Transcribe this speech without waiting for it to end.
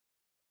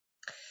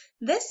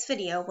This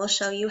video will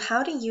show you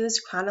how to use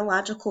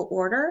chronological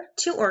order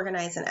to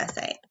organize an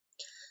essay.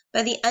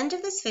 By the end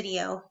of this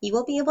video, you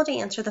will be able to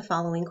answer the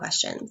following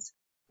questions.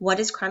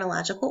 What is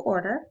chronological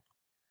order?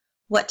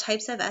 What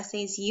types of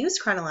essays use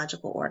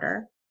chronological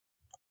order?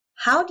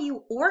 How do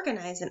you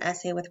organize an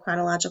essay with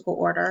chronological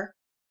order?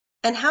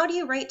 And how do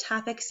you write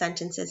topic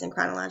sentences in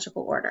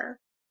chronological order?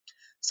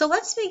 So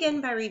let's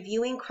begin by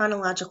reviewing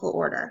chronological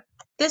order.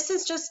 This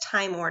is just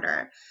time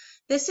order.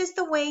 This is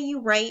the way you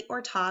write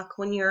or talk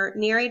when you're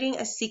narrating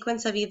a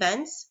sequence of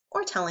events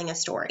or telling a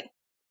story.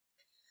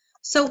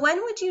 So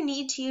when would you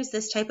need to use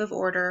this type of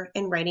order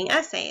in writing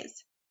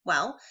essays?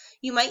 Well,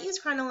 you might use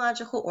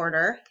chronological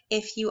order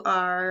if you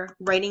are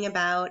writing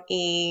about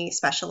a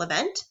special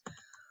event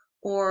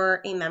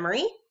or a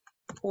memory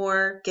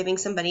or giving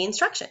somebody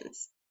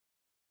instructions.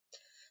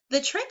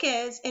 The trick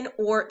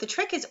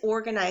is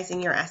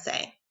organizing your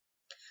essay.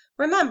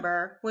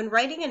 Remember, when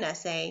writing an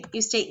essay,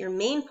 you state your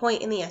main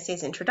point in the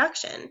essay's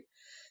introduction.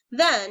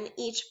 Then,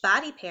 each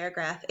body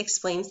paragraph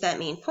explains that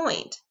main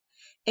point.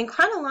 In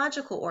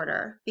chronological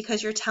order,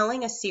 because you're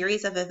telling a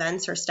series of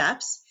events or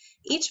steps,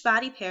 each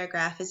body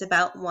paragraph is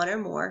about one or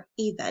more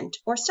event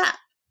or step.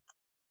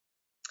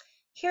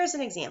 Here's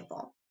an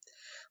example.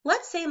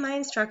 Let's say my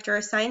instructor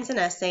assigns an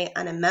essay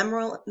on a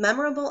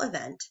memorable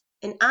event,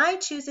 and I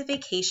choose a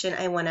vacation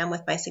I went on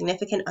with my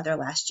significant other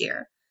last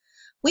year.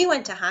 We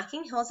went to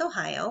Hocking Hills,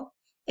 Ohio,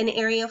 an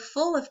area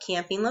full of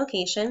camping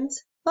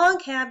locations, log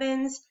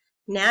cabins,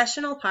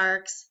 national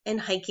parks, and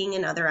hiking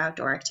and other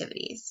outdoor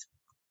activities.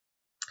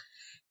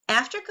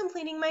 After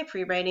completing my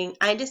pre-writing,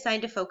 I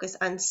decided to focus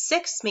on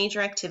 6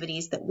 major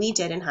activities that we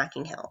did in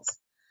Hocking Hills.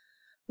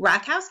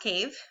 Rock House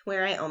Cave,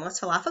 where I almost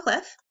fell off a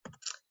cliff,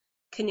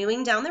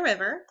 canoeing down the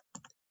river,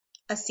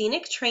 a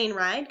scenic train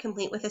ride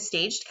complete with a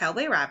staged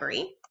cowboy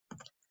robbery,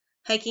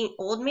 hiking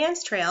Old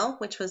Man's Trail,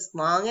 which was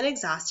long and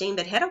exhausting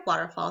but had a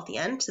waterfall at the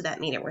end, so that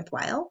made it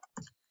worthwhile,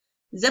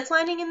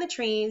 ziplining in the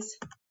trees,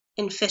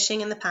 and fishing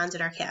in the ponds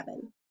at our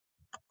cabin.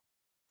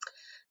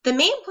 The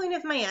main point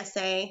of my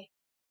essay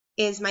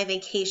is my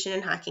vacation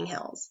in Hocking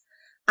Hills.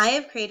 I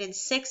have created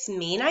 6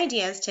 main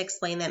ideas to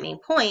explain that main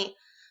point,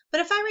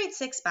 but if I write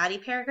 6 body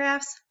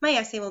paragraphs, my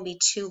essay will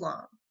be too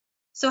long.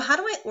 So how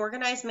do I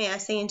organize my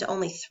essay into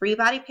only 3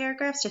 body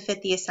paragraphs to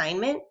fit the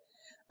assignment?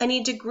 I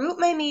need to group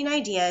my main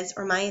ideas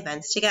or my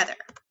events together.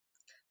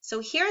 So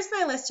here's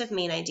my list of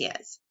main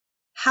ideas.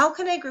 How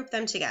can I group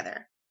them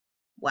together?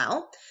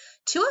 Well,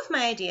 2 of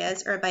my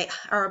ideas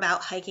are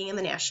about hiking in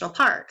the national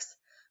parks,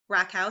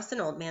 Rock House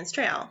and Old Man's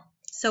Trail.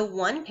 So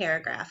one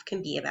paragraph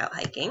can be about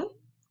hiking.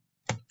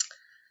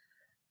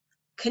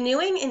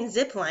 Canoeing and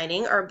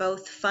ziplining are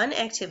both fun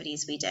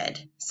activities we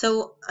did.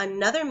 So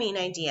another main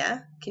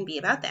idea can be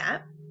about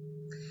that.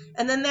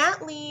 And then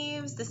that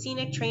leaves the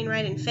scenic train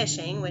ride and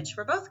fishing, which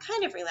were both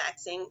kind of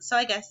relaxing, so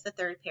I guess the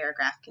 3rd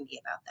paragraph can be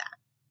about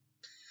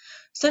that.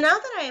 So now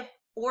that I've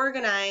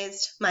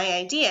organized my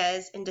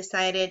ideas and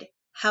decided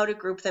how to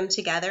group them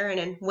together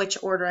and in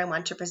which order I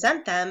want to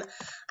present them,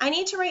 I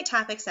need to write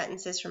topic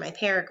sentences for my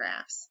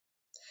paragraphs.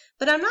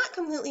 But I'm not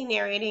completely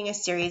narrating a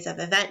series of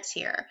events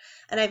here,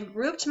 and I've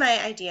grouped my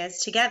ideas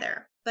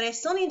together. But I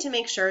still need to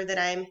make sure that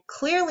I'm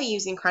clearly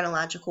using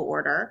chronological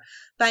order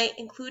by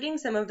including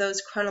some of those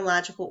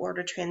chronological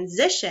order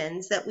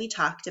transitions that we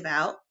talked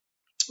about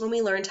when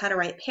we learned how to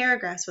write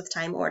paragraphs with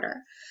time order.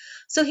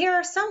 So here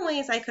are some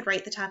ways I could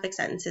write the topic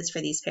sentences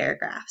for these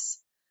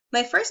paragraphs.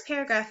 My first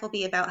paragraph will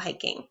be about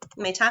hiking.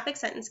 My topic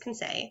sentence can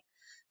say,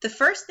 "The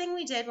first thing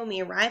we did when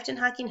we arrived in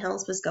Hocking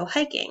Hills was go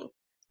hiking."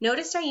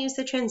 Notice I use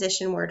the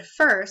transition word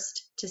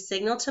first to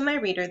signal to my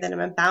reader that I'm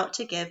about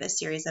to give a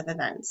series of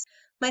events.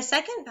 My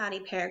second body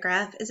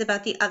paragraph is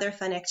about the other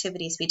fun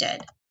activities we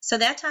did. So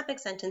that topic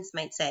sentence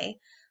might say,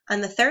 "On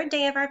the 3rd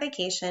day of our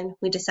vacation,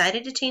 we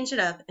decided to change it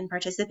up and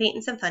participate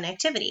in some fun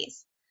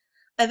activities."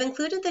 I've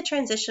included the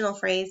transitional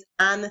phrase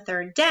 "on the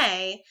 3rd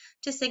day"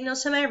 to signal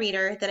to my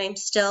reader that I'm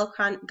still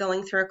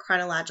going through a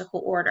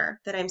chronological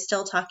order, that I'm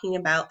still talking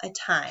about a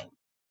time.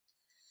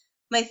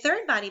 My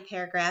 3rd body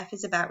paragraph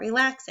is about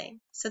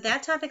relaxing. So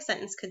that topic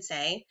sentence could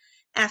say,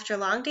 "After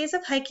long days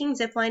of hiking,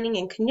 ziplining,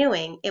 and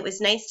canoeing, it was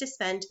nice to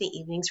spend the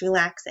evenings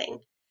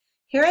relaxing."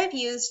 Here I've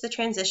used the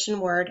transition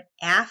word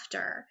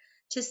 "after"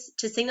 to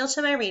signal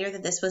to my reader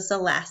that this was the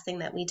last thing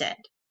that we did.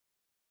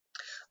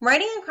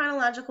 Writing in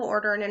chronological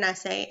order in an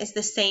essay is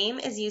the same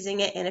as using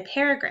it in a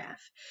paragraph.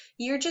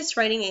 You're just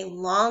writing a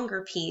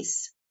longer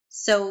piece,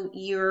 so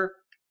you're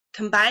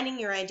combining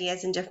your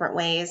ideas in different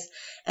ways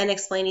and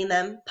explaining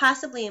them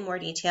possibly in more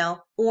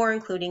detail or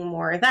including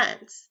more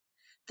events.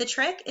 The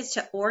trick is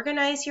to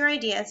organize your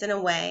ideas in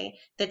a way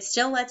that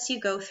still lets you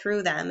go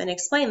through them and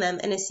explain them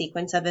in a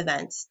sequence of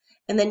events,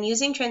 and then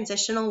using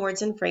transitional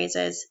words and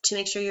phrases to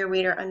make sure your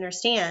reader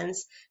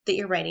understands that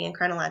you're writing in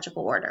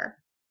chronological order.